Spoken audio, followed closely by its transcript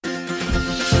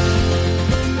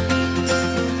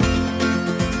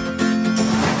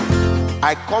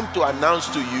I come to announce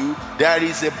to you there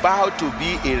is about to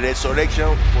be a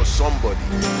resurrection for somebody.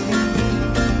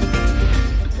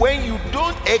 When you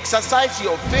don't exercise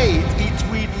your faith, it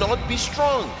will not be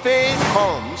strong. Faith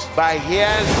comes by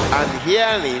hearing, and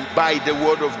hearing by the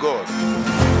word of God.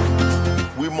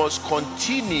 We must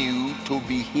continue to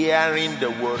be hearing the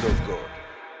word of God.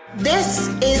 This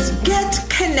is Get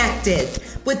Connected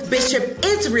with Bishop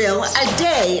Israel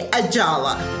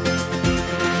Ade-Ajala.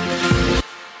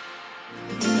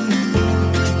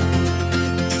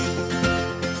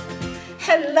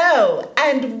 Hello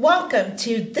and welcome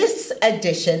to this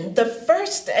edition, the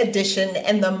first edition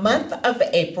in the month of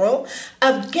April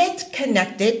of Get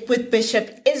Connected with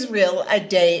Bishop Israel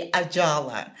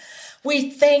Ade-Ajala. We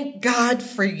thank God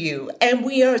for you, and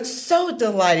we are so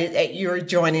delighted that you're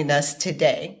joining us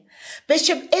today.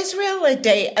 Bishop Israel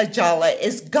Ade-Ajala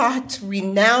is God's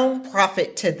renowned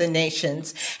prophet to the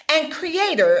nations and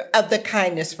creator of the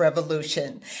Kindness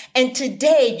Revolution. And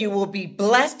today you will be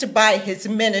blessed by his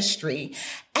ministry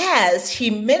as he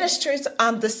ministers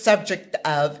on the subject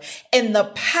of In the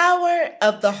Power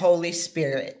of the Holy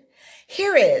Spirit.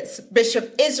 Here is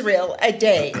Bishop Israel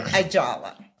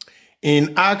Ade-Ajala.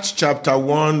 In Acts chapter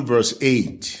 1 verse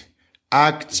 8,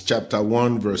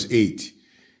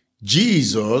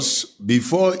 Jesus,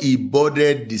 before he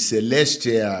boarded the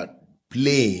celestial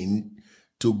plane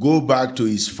to go back to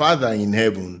his Father in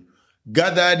heaven,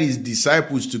 gathered his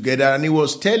disciples together and he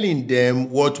was telling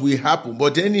them what will happen.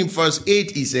 But then in verse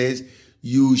 8 he says,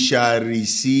 you shall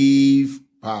receive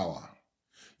power.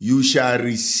 You shall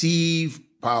receive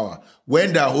power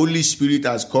when the Holy Spirit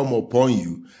has come upon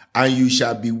you, and you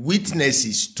shall be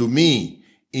witnesses to me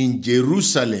in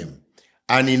Jerusalem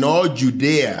and in all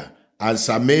Judea and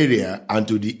Samaria and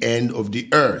to the end of the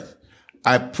earth.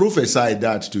 I prophesy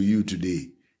that to you today.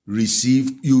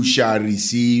 You shall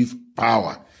receive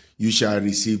power. You shall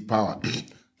receive power.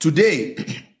 Today,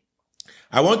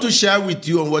 I want to share with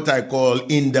you on what I call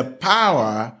In the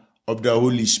Power of the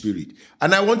Holy Spirit.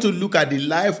 And I want to look at the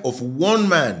life of one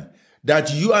man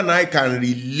that you and I can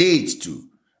relate to.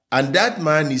 And that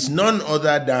man is none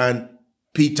other than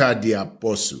Peter the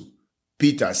Apostle.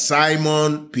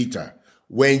 Simon Peter.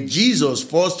 When Jesus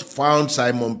first found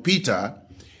Simon Peter,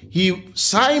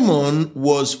 Simon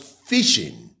was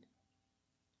fishing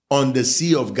on the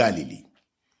Sea of Galilee.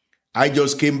 I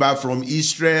just came back from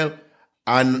Israel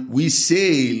and we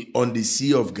sailed on the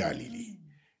Sea of Galilee.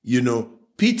 You know,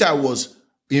 Peter was,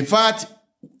 in fact,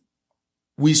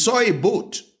 we saw a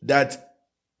boat that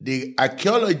the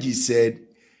archaeologists said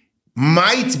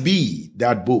might be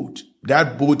that boat.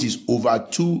 That boat is over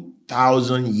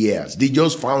 2,000 years. They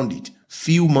just found it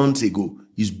few months ago.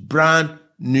 It's brand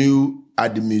new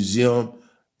at the museum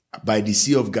by the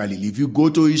Sea of Galilee. If you go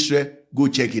to Israel, go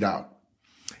check it out.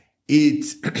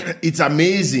 It's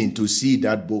amazing to see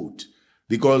that boat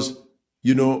because,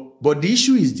 you know, but the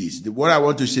issue is this. What I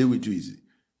want to share with you is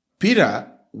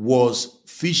Peter was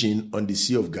fishing on the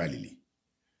Sea of Galilee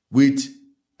with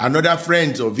another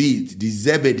friend of it, the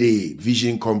Zebedee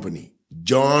Fishing Company,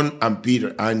 John and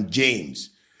Peter and James.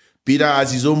 Peter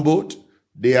has his own boat.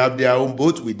 They have their own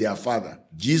boat with their father.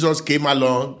 Jesus came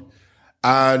along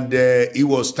and he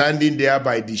was standing there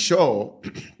by the shore.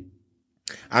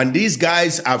 And these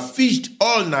guys have fished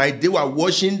all night. They were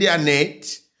washing their net.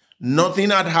 Nothing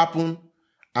had happened.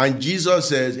 And Jesus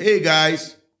says, hey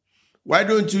guys, why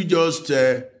don't you just,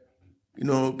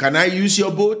 can I use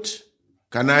your boat?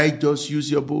 Can I just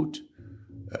use your boat?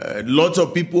 Lots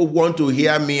of people want to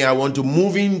hear me. I want to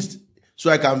move in so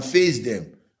I can face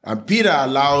them. And Peter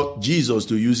allowed Jesus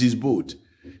to use his boat.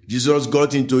 Jesus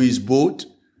got into his boat.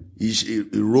 He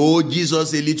rowed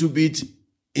Jesus a little bit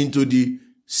into the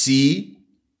sea.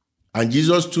 And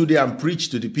Jesus stood there and preached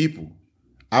to the people.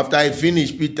 After I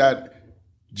finished,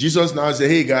 Jesus now said,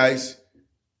 hey guys,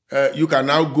 you can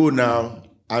now go now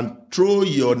and throw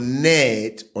your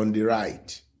net on the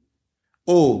right.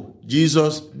 Oh,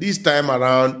 Jesus, this time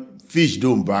around, fish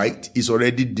don't bite. It's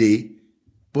already day.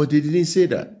 But he didn't say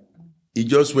that. He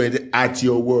just went, at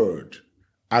your word.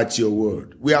 At your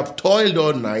word. We have toiled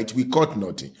all night. We caught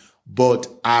nothing. But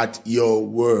at your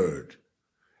word.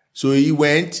 So he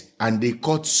went and they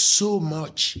caught so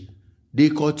much. They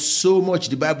caught so much.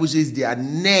 The Bible says their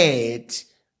net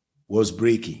was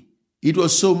breaking. It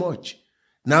was so much.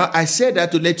 Now, I said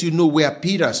that to let you know where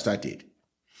Peter started.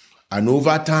 And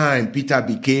over time, Peter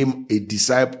became a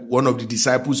disciple, one of the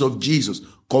disciples of Jesus,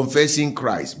 confessing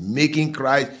Christ, making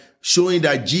Christ, showing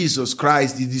that Jesus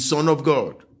Christ is the Son of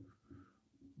God.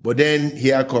 But then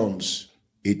here comes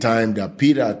a time that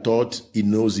Peter thought he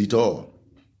knows it all.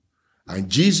 And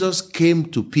Jesus came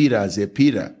to Peter and said,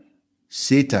 Peter,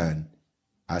 Satan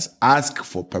has asked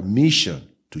for permission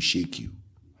to shake you.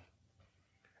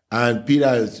 And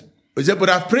Peter said, but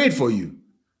I've prayed for you.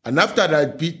 And after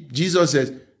that, Jesus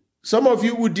says, some of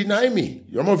you will deny me.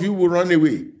 Some of you will run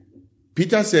away.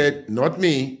 Peter said, not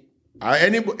me.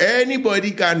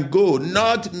 Anybody can go,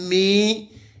 not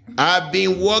me. I've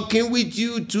been walking with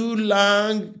you too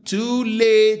long, too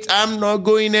late. I'm not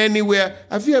going anywhere.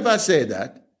 Have you ever said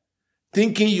that?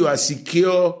 Thinking you are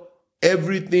secure,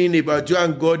 everything about you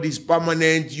and God is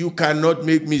permanent. You cannot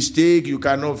make mistake. You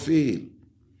cannot fail.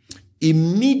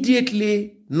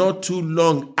 Immediately, not too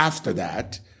long after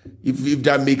that, if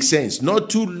that makes sense, not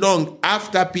too long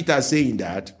after Peter saying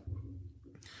that,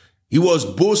 he was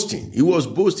boasting. He was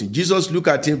boasting. Jesus looked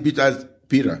at him, Peter,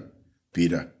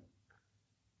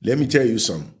 let me tell you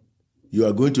something. You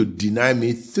are going to deny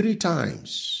me 3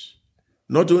 times.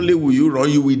 Not only will you run,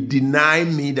 you will deny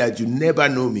me that you never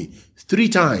know me 3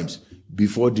 times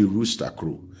before the rooster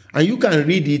crow. And you can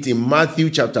read it in Matthew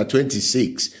chapter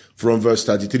 26 from verse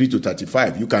 33 to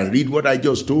 35. You can read what I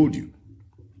just told you.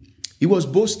 He was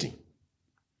boasting.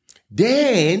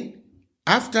 Then,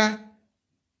 after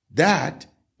that,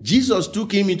 Jesus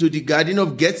took him into the Garden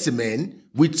of Gethsemane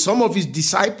with some of his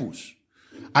disciples.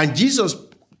 And Jesus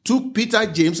took Peter,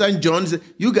 James, and John and said,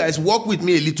 you guys walk with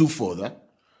me a little further,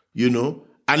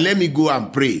 and let me go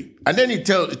and pray. And then he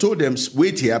told them,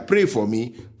 wait here, pray for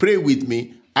me, pray with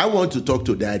me. I want to talk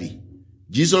to Daddy.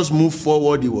 Jesus moved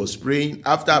forward. He was praying.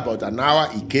 After about an hour,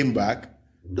 he came back.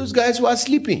 Those guys were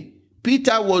sleeping.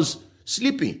 Peter was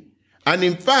sleeping. And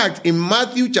in fact, in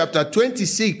Matthew chapter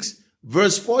 26,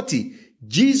 verse 40,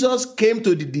 Jesus came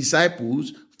to the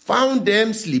disciples, found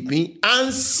them sleeping,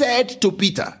 and said to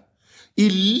Peter, he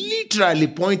literally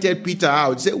pointed Peter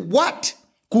out, said, what?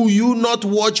 Could you not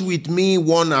watch with me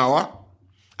 1 hour?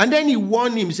 And then he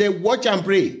warned him, said, watch and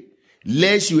pray,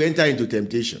 lest you enter into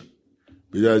temptation.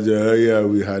 Because,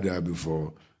 we had that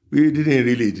before. We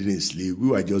didn't sleep. We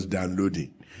were just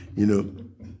downloading,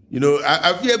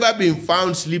 Have you ever been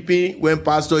found sleeping when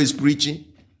pastor is preaching?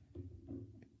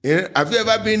 Yeah? Have you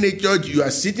ever been in a church, you are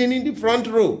sitting in the front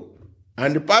row,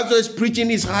 and the pastor is preaching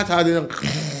his heart out,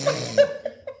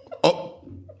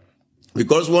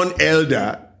 because one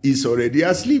elder is already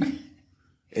asleep.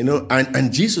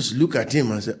 And Jesus looked at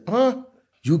him and said,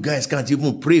 you guys can't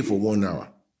even pray for 1 hour.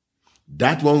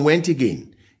 That one went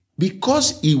again.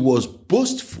 Because he was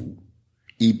boastful,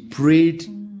 he prayed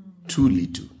too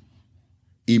little.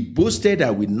 He boasted,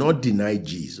 I will not deny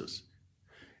Jesus.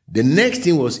 The next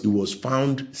thing was, he was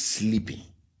found sleeping.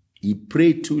 He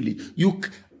prayed too little.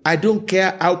 I don't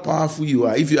care how powerful you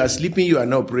are. If you are sleeping, you are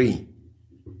not praying.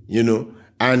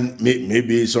 And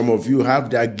maybe some of you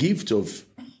have that gift of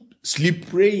sleep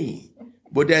praying.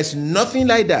 But there's nothing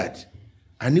like that.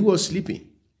 And he was sleeping.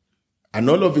 And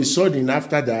all of a sudden,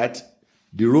 after that,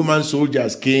 the Roman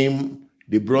soldiers came.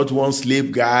 They brought one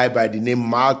slave guy by the name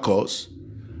Marcus.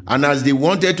 And as they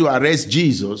wanted to arrest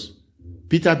Jesus,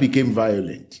 Peter became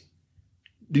violent.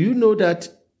 Do you know that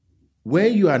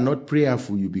when you are not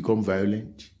prayerful, you become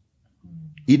violent?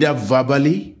 Either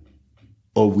verbally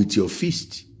or with your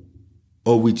fist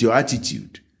or with your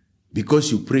attitude,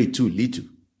 because you pray too little.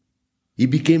 He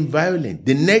became violent.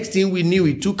 The next thing we knew,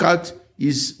 he took out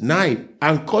his knife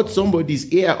and cut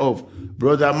somebody's ear off.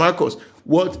 Brother Marcus,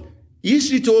 what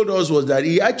history told us was that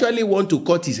he actually wanted to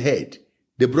cut his head.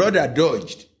 The brother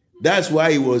dodged. That's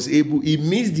why he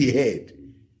missed the head.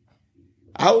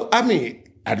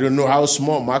 I don't know how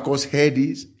small Marcus' head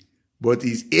is, but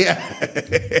his ear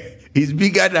is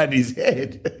bigger than his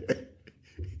head.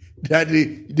 That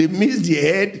they missed the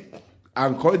head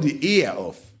and cut the ear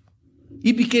off.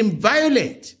 He became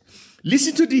violent.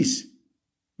 Listen to this.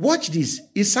 Watch this.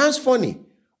 It sounds funny,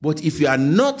 but if you are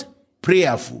not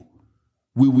prayerful,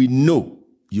 we will know.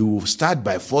 You will start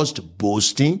by first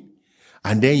boasting,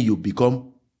 and then you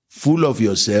become full of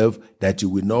yourself that you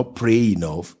will not pray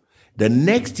enough. The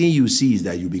next thing you see is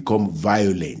that you become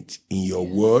violent in your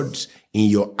words, in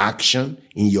your action,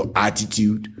 in your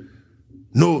attitude.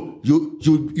 No,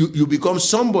 you become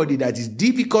somebody that is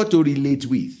difficult to relate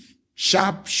with.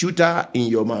 Sharp shooter in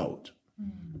your mouth.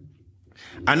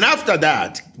 And after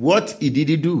that, what did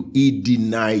he do? He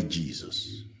denied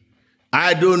Jesus.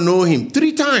 I don't know him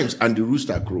 3 times, and the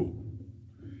rooster crowed.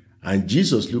 And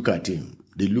Jesus looked at him.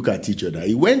 They looked at each other.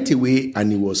 He went away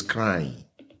and he was crying.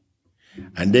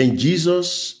 And then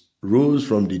Jesus rose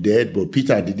from the dead, but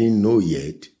Peter didn't know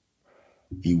yet.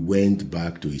 He went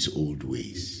back to his old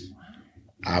ways.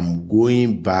 I'm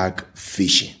going back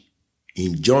fishing.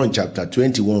 In John chapter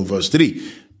 21, verse 3,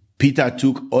 Peter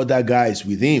took other guys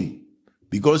with him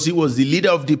because he was the leader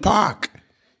of the pack.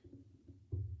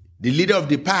 The leader of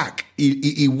the pack,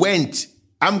 he went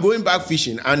I'm going back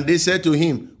fishing. And they said to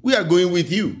him, we are going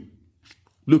with you.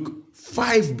 Look,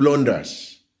 5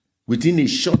 blunders within a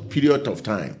short period of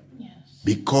time. Yes.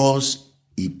 Because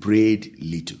he prayed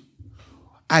little.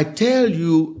 I told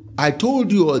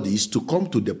you all this to come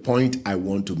to the point I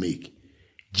want to make.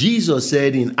 Jesus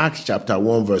said in Acts chapter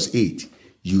 1 verse 8,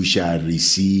 you shall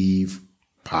receive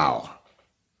power.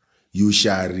 You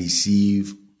shall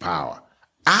receive power.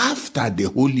 After the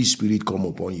Holy Spirit come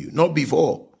upon you, not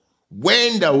before.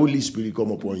 When the Holy Spirit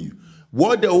come upon you.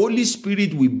 What the Holy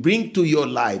Spirit will bring to your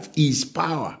life is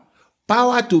power.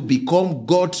 Power to become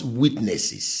God's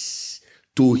witnesses,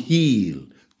 to heal,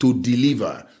 to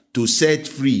deliver, to set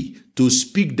free, to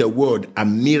speak the word,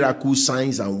 and miracle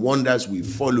signs and wonders will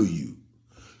follow you.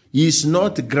 It's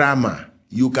not grammar.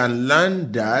 You can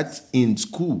learn that in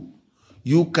school.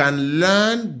 You can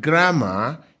learn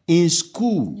grammar in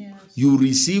school. Yes. You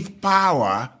receive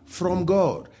power from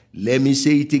God. Let me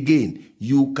say it again.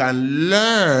 You can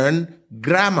learn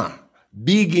grammar,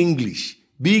 big English,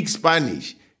 big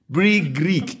Spanish, big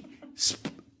Greek,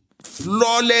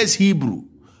 flawless Hebrew.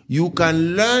 You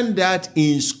can learn that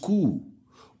in school.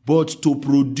 But to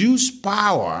produce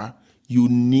power, you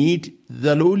need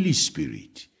the Holy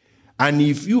Spirit. And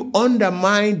if you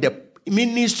undermine the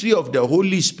ministry of the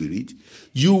Holy Spirit,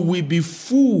 you will be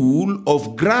full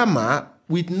of grammar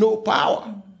with no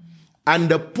power. And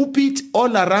the pulpit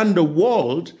all around the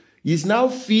world is now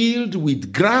filled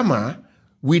with grammar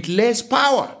with less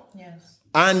power. Yes.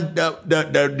 And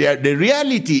the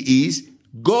reality is,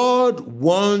 God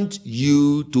wants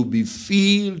you to be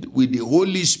filled with the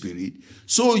Holy Spirit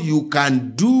so you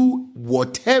can do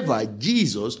whatever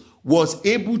Jesus was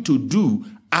able to do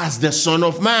as the Son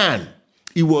of Man.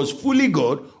 He was fully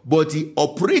God, but he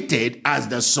operated as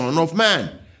the Son of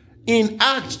Man. In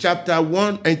Acts chapter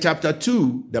 1 and chapter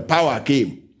 2, the power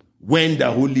came when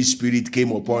the Holy Spirit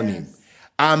came upon him.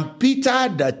 And Peter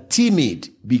the timid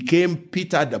became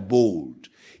Peter the bold.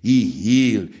 He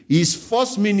healed. His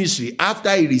first ministry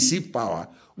after he received power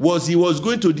was he was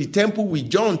going to the temple with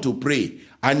John to pray.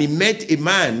 And he met a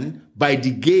man by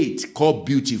the gate called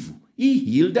Beautiful. He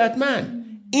healed that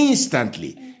man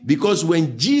instantly. Because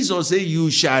when Jesus said,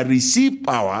 you shall receive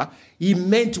power, he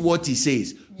meant what he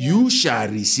says. You shall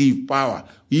receive power.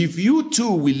 If you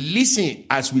too will listen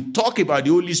as we talk about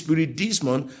the Holy Spirit this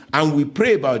month and we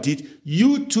pray about it,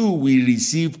 you too will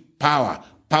receive power.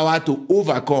 Power to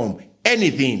overcome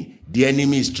anything the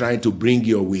enemy is trying to bring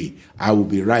your way. I will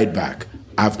be right back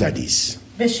after this.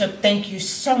 Bishop, thank you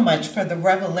so much for the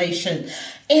revelation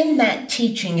in that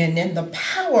teaching and in the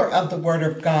power of the Word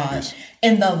of God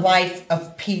in the life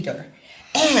of Peter.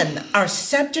 And our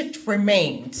subject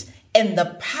remains in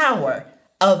the power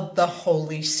of the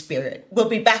Holy Spirit. We'll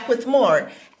be back with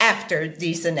more after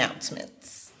these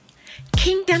announcements.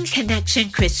 Kingdom Connection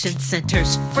Christian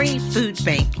Center's free food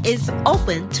bank is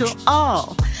open to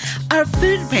all. Our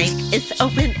food bank is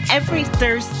open every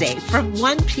Thursday from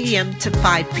 1 p.m. to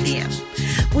 5 p.m.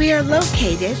 We are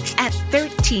located at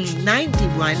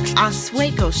 1391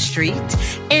 Oswego Street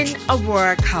in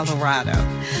Aurora, Colorado.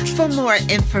 For more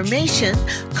information,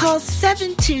 call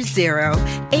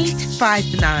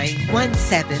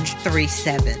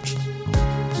 720-859-1737.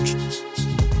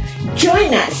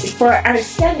 Join us for our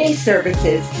Sunday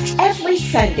services every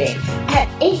Sunday at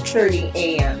 8:30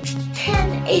 a.m.,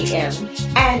 10 a.m.,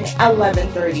 and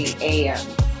 11:30 a.m.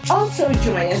 Also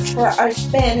join us for our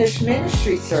Spanish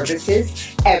ministry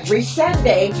services every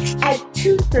Sunday at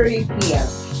 2:30 p.m.,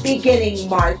 beginning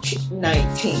March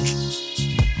 19th.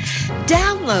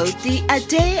 Download the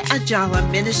Ade-Ajala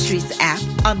Ministries app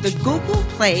on the Google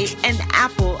Play and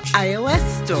Apple iOS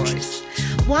stores.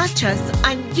 Watch us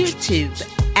on YouTube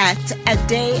at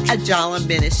Ade-Ajala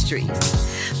Ministries.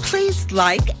 Please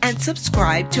like and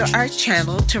subscribe to our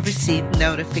channel to receive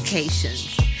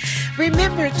notifications.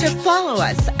 Remember to follow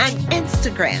us on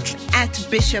Instagram at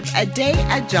Bishop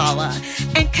Ade-Ajala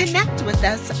and connect with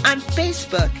us on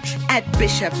Facebook at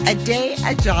Bishop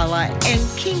Ade-Ajala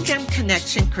and Kingdom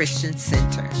Connection Christian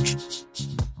Center.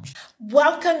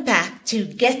 Welcome back to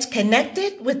Get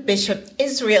Connected with Bishop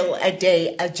Israel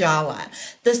Ade-Ajala.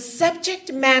 The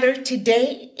subject matter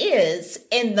today is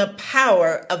in the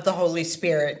power of the Holy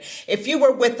Spirit. If you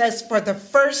were with us for the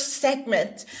first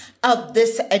segment of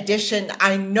this edition.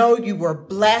 I know you were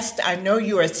blessed. I know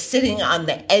you are sitting on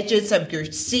the edges of your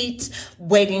seats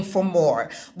waiting for more.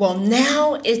 Well,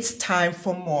 now it's time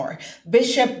for more.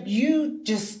 Bishop, you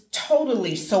just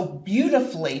totally so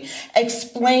beautifully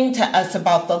explained to us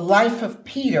about the life of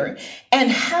Peter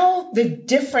and how the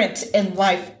difference in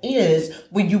life is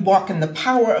when you walk in the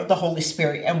power of the Holy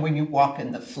Spirit and when you walk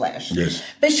in the flesh. Yes.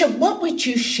 Bishop, what would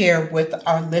you share with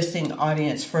our listening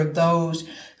audience for those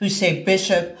who say,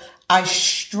 Bishop, I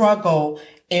struggle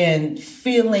in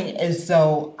feeling as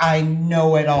though I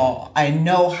know it all. I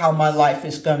know how my life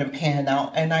is going to pan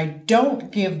out, and I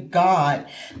don't give God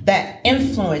that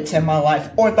influence in my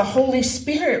life, or the Holy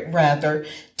Spirit, rather,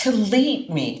 to lead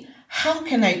me. How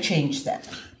can I change that?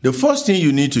 The first thing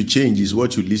you need to change is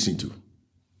what you listen to.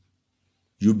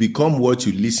 You become what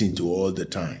you listen to all the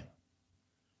time.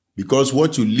 Because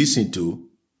what you listen to,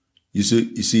 you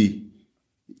see,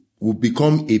 will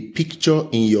become a picture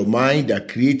in your mind that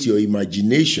creates your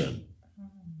imagination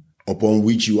upon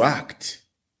which you act.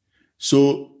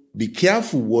 So be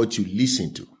careful what you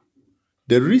listen to.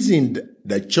 The reason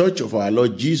the Church of our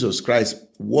Lord Jesus Christ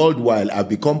worldwide have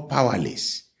become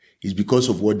powerless is because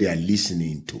of what they are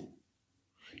listening to.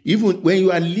 Even when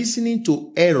you are listening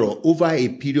to error over a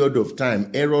period of time,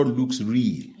 error looks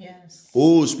real. Yes.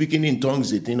 Oh, speaking in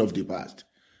tongues is a thing of the past.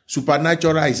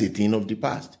 Supernatural is a thing of the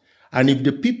past. And if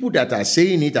the people that are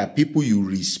saying it are people you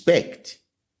respect,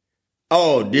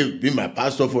 oh, they've been my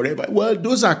pastor forever. Well,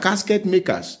 those are casket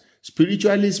makers,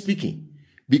 spiritually speaking,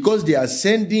 because they are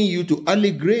sending you to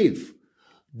early grave.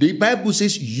 The Bible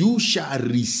says you shall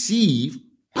receive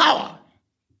power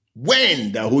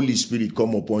when the Holy Spirit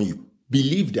come upon you.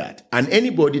 Believe that. And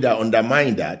anybody that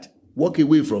undermine that, walk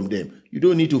away from them. You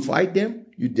don't need to fight them.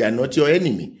 They are not your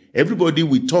enemy. Everybody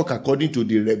will talk according to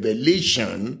the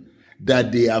revelation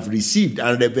that they have received.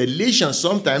 And revelation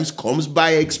sometimes comes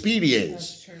by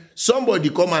experience. Somebody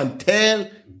come and tell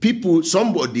people,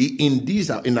 somebody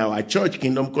in our church,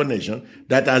 Kingdom Connection,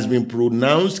 that has been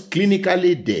pronounced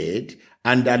clinically dead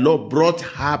and the Lord brought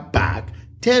her back.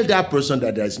 Tell that person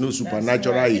that there is no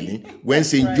supernatural healing when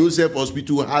St. Joseph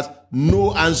Hospital has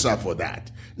no answer for that.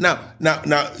 Now,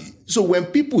 so when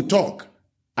people talk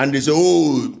and they say,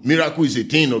 oh, miracle is a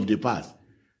thing of the past,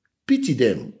 pity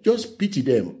them. Just pity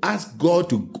them. Ask God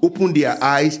to open their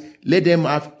eyes. Let them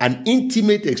have an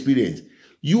intimate experience.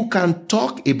 You can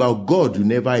talk about God you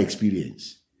never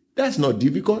experienced. That's not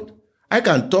difficult. I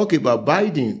can talk about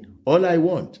Biden all I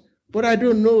want, but I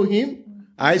don't know him.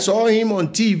 I saw him on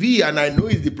TV and I know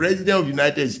he's the president of the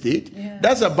United States. Yes.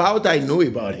 That's about I know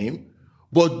about him.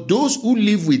 But those who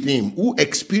live with him, who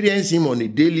experience him on a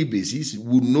daily basis,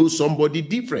 will know somebody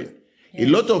different. Yes.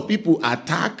 A lot of people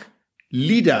attack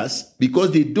leaders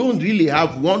because they don't really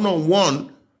have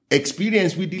one-on-one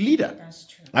experience with the leader. That's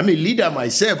true. I'm a leader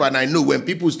myself, and I know when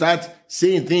people start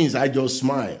saying things, I just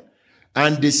smile.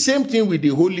 And the same thing with the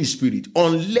Holy Spirit.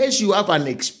 Unless you have an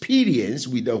experience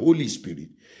with the Holy Spirit,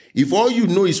 if all you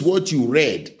know is what you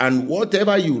read, and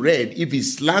whatever you read, if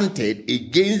it's slanted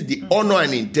against the honor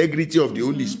and integrity of the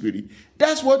Holy Spirit,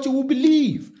 that's what you will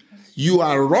believe. You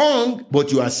are wrong,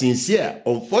 but you are sincere.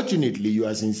 Unfortunately, you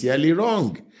are sincerely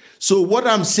wrong. So what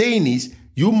I'm saying is,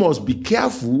 you must be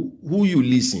careful who you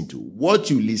listen to, what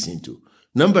you listen to.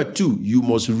 Number 2, you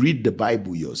must read the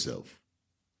Bible yourself.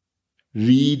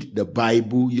 Read the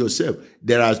Bible yourself.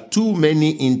 There are too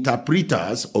many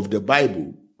interpreters of the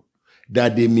Bible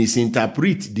that they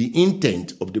misinterpret the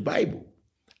intent of the Bible.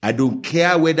 I don't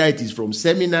care whether it is from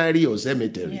seminary or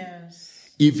cemetery.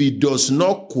 Yes. If it does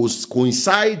not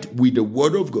coincide with the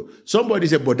word of God. Somebody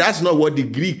said, but that's not what the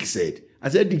Greek said. I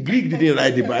said, the Greek didn't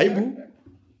write the Bible.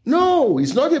 No,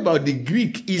 it's not about the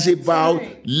Greek. It's about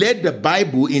let the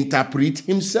Bible interpret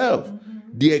himself. Mm-hmm.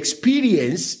 The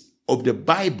experience of the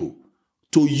Bible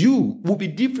to you will be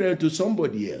different to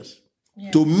somebody else.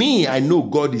 Yes. To me, I know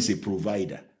God is a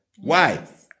provider. Yes. Why?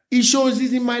 He shows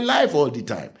this in my life all the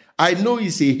time. I know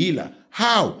he's a healer.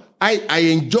 How? I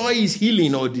enjoy his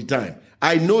healing all the time.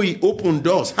 I know he opened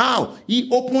doors. How? He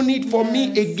opened it for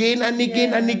me again and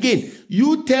again and again.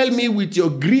 You tell me with your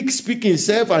Greek-speaking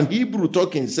self and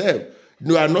Hebrew-talking self,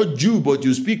 you are not Jew, but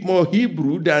you speak more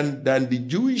Hebrew than the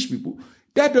Jewish people.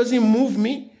 That doesn't move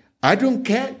me. I don't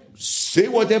care. Say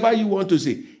whatever you want to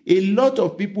say. A lot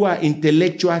of people are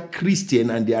intellectual Christian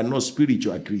and they are not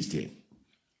spiritual Christian.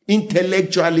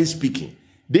 Intellectually speaking.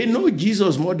 They know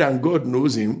Jesus more than God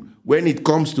knows him when it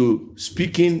comes to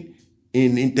speaking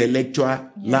in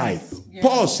intellectual life. Yes.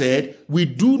 Paul said, we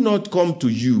do not come to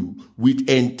you with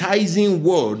enticing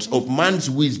words of man's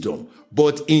wisdom,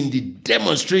 but in the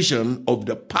demonstration of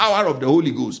the power of the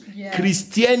Holy Ghost. Yes.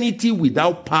 Christianity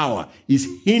without power is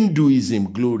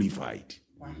Hinduism glorified.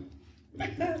 Wow.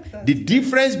 The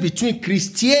difference between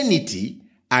Christianity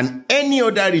and any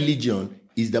other religion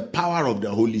is the power of the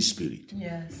Holy Spirit.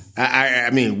 Yes.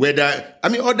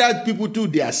 Other people too,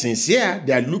 they are sincere,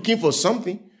 they are looking for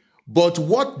something. But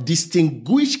what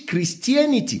distinguishes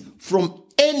Christianity from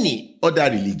any other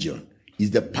religion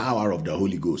is the power of the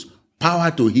Holy Ghost.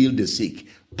 Power to heal the sick,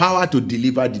 power to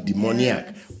deliver the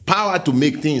demoniac, yes. Power to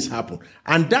make things happen.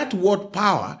 And that word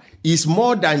power is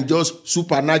more than just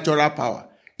supernatural power.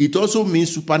 It also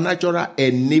means supernatural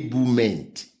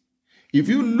enablement. If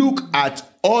you look at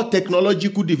all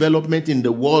technological development in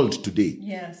the world today,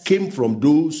 yes. came from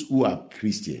those who are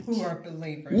Christians. Who are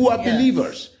believers. Yes.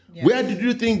 Believers. Yes. Where did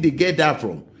you think they get that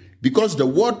from? Because the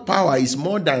word power is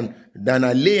more than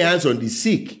a lay hands on the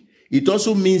sick. It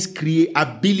also means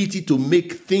ability to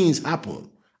make things happen.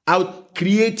 Out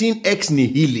creating ex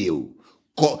nihilo.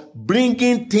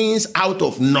 Bringing things out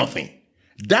of nothing.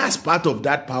 That's part of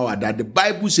that power that the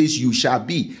Bible says you shall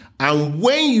be. And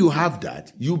when you have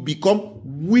that, you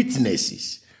become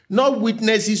witnesses. Not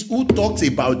witnesses who talks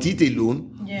about it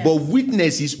alone, yes. but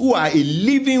witnesses who are a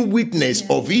living witness yes.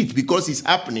 of it because it's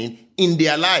happening in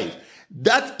their life.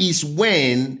 That is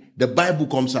when the Bible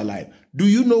comes alive. Do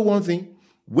you know one thing?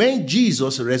 When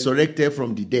Jesus resurrected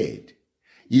from the dead,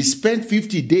 he spent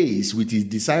 50 days with his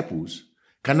disciples.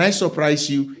 Can I surprise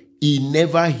you? He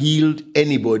never healed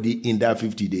anybody in that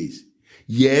 50 days.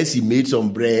 Yes, he made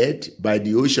some bread by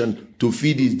the ocean to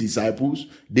feed his disciples.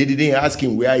 They didn't ask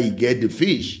him where he get the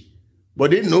fish.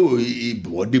 But they know he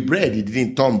bought the bread. He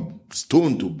didn't turn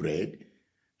stone to bread.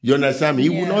 You understand me?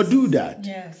 He yes. would not do that.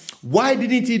 Yes. Why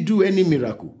didn't he do any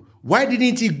miracle? Why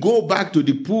didn't he go back to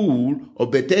the pool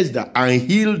of Bethesda and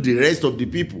heal the rest of the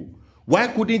people? Why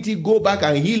couldn't he go back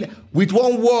and heal with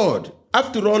one word?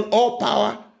 After all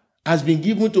power has been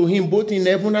given to him both in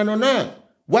heaven and on earth.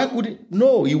 Why could he?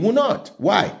 No, he will not.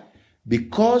 Why?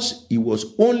 Because he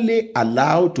was only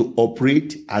allowed to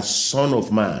operate as Son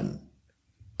of Man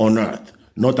on earth,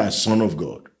 not as Son of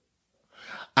God.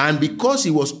 And because he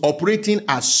was operating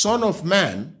as Son of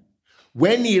Man,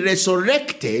 when he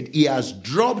resurrected, he has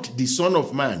dropped the Son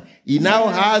of Man. He now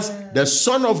has the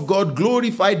Son of God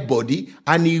glorified body,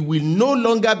 and he will no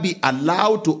longer be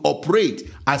allowed to operate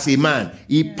as a man.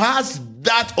 He passed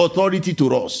that authority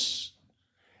to us.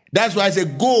 That's why I say,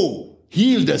 go,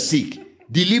 heal the sick,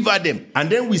 deliver them. And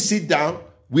then we sit down,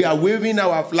 we are waving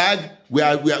our flag, we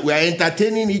are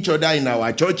entertaining each other in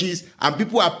our churches, and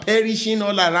people are perishing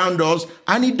all around us,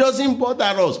 and it doesn't bother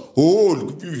us. Oh,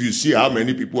 if you see how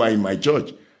many people are in my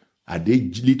church, are they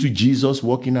little Jesus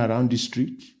walking around the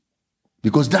street?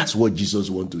 Because that's what Jesus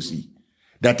wants to see.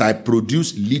 That I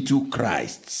produce little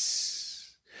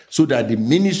Christs, so that the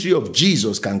ministry of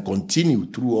Jesus can continue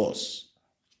through us.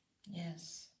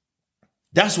 Yes.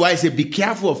 That's why I say be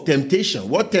careful of temptation.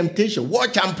 What temptation?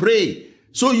 Watch and pray,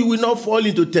 so you will not fall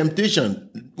into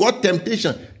temptation. What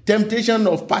temptation? Temptation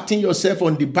of patting yourself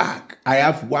on the back. I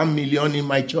have 1 million in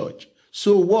my church.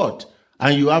 So what?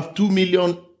 And you have 2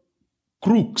 million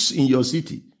crooks in your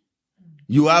city.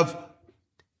 You have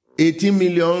 18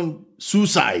 million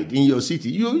suicide in your city.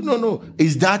 You don't know.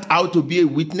 Is that how to be a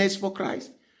witness for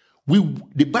Christ?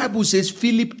 The Bible says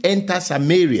Philip entered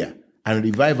Samaria and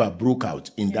revival broke out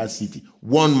in that city.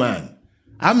 One man.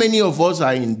 How many of us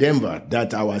are in Denver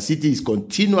that our city is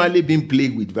continually being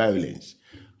plagued with violence?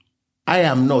 I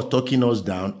am not talking us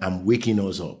down. I'm waking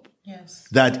us up. Yes.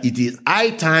 That it is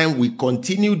high time we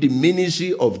continue the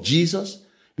ministry of Jesus,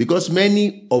 because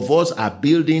many of us are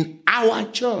building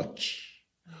our church.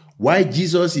 Why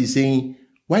Jesus is saying,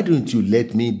 why don't you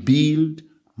let me build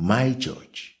my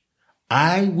church?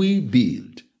 I will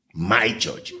build my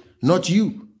church, not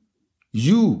you.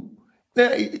 You. Now,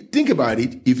 think about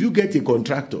it. If you get a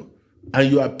contractor and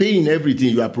you are paying everything,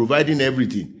 you are providing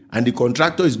everything, and the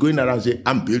contractor is going around saying,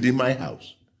 I'm building my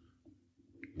house.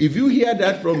 If you hear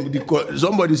that from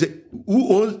somebody say,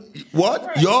 who owns what?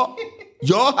 Right.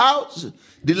 Your house?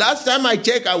 The last time I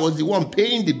checked, I was the one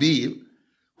paying the bill.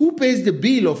 Who pays the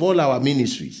bill of all our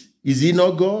ministries? Is it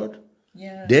not God?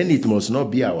 Yes. Then it must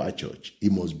not be our church.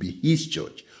 It must be his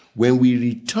church. When we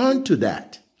return to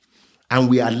that and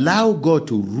we allow God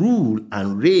to rule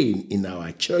and reign in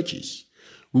our churches,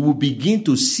 we will begin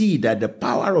to see that the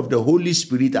power of the Holy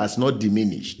Spirit has not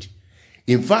diminished.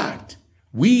 In fact,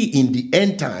 we in the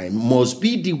end time must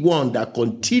be the one that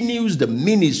continues the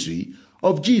ministry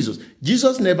of Jesus.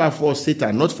 Jesus never fought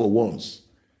Satan, not for once.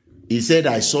 He said,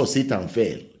 I saw Satan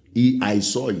fail. I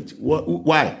saw it.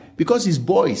 Why? Because his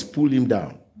boys pulled him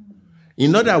down.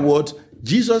 In other words,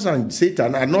 Jesus and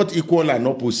Satan are not equal and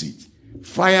opposite.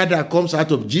 Fire that comes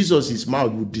out of Jesus'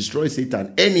 mouth would destroy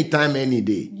Satan anytime, any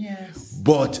day. Yes.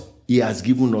 But he has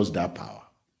given us that power.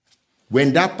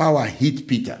 When that power hit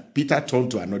Peter, Peter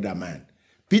turned to another man.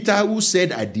 Peter, who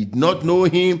said, I did not know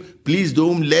him, please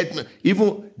don't let me.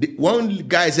 Even one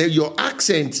guy said, your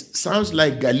accent sounds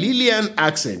like Galilean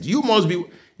accent. You must be.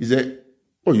 He said,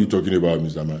 what are you talking about,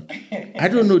 Mr. Man? I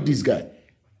don't know this guy.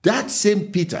 That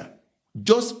same Peter,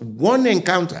 just one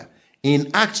encounter in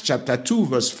Acts chapter 2,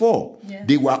 verse 4,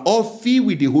 they were all filled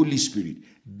with the Holy Spirit.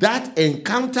 That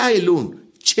encounter alone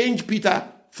changed Peter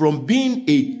from being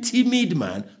a timid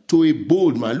man to a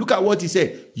bold man. Look at what he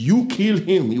said. You killed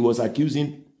him. He was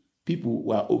accusing people who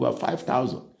were over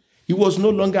 5,000. He was no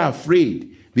longer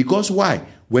afraid. Because why?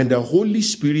 When the Holy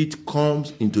Spirit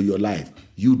comes into your life,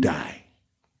 you die.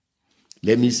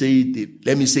 Let me say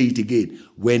it again.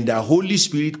 When the Holy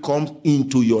Spirit comes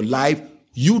into your life,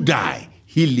 you die.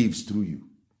 He lives through you.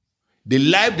 The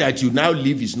life that you now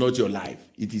live is not your life.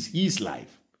 It is his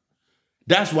life.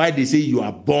 That's why they say you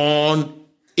are born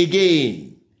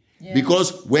again. Yeah.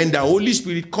 Because when the Holy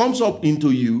Spirit comes up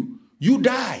into you, you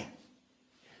die.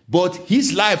 But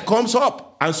his life comes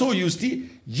up. And so you still,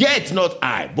 yet not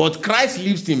I, but Christ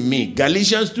lives in me.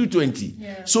 Galatians 2:20.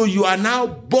 Yeah. So you are now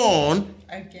born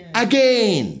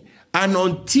again. And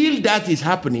until that is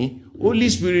happening, Holy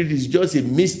Spirit is just a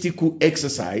mystical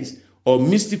exercise or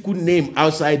mystical name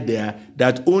outside there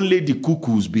that only the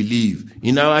cuckoos believe.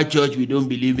 In our church, we don't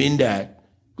believe in that.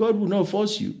 God will not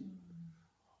force you.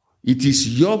 It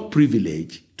is your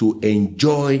privilege to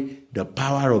enjoy the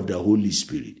power of the Holy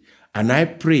Spirit. And I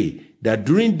pray that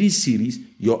during this series,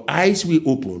 your eyes will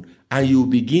open and you will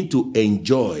begin to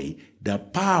enjoy the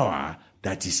power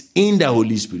that is in the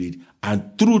Holy Spirit,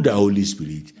 and through the Holy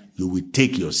Spirit, you will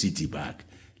take your city back.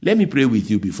 Let me pray with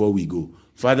you before we go.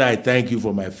 Father, I thank you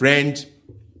for my friends,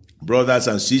 brothers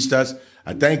and sisters.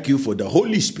 I thank you for the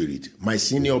Holy Spirit, my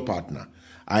senior partner.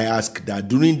 I ask that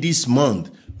during this month,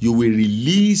 you will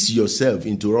release yourself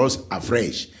into us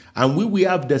afresh, and we will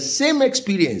have the same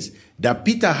experience that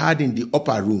Peter had in the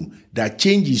upper room that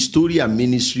changed his story and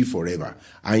ministry forever,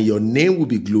 and your name will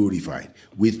be glorified.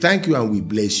 We thank you and we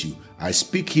bless you. I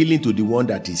speak healing to the one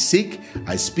that is sick.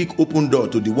 I speak open door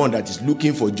to the one that is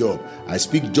looking for job. I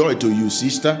speak joy to you,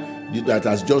 sister, that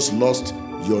has just lost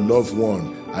your loved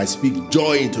one. I speak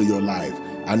joy into your life,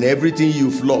 and everything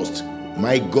you've lost,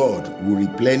 my God will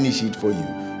replenish it for you.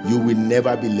 You will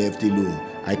never be left alone.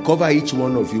 I cover each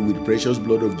one of you with the precious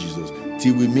blood of Jesus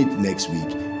till we meet next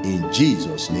week. In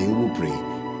Jesus' name we pray.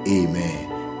 Amen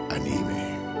and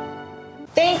amen.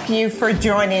 Thank you for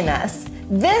joining us.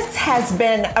 This has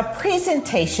been a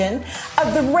presentation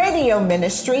of the radio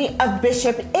ministry of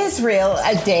Bishop Israel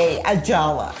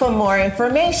Ade-Ajala. For more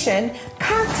information,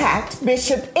 contact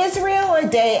Bishop Israel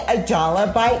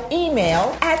Ade-Ajala by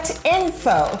email at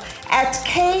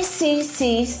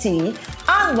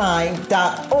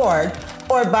info@kccconline.org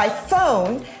or by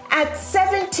phone at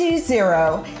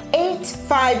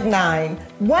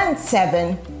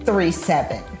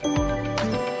 720-859-1737.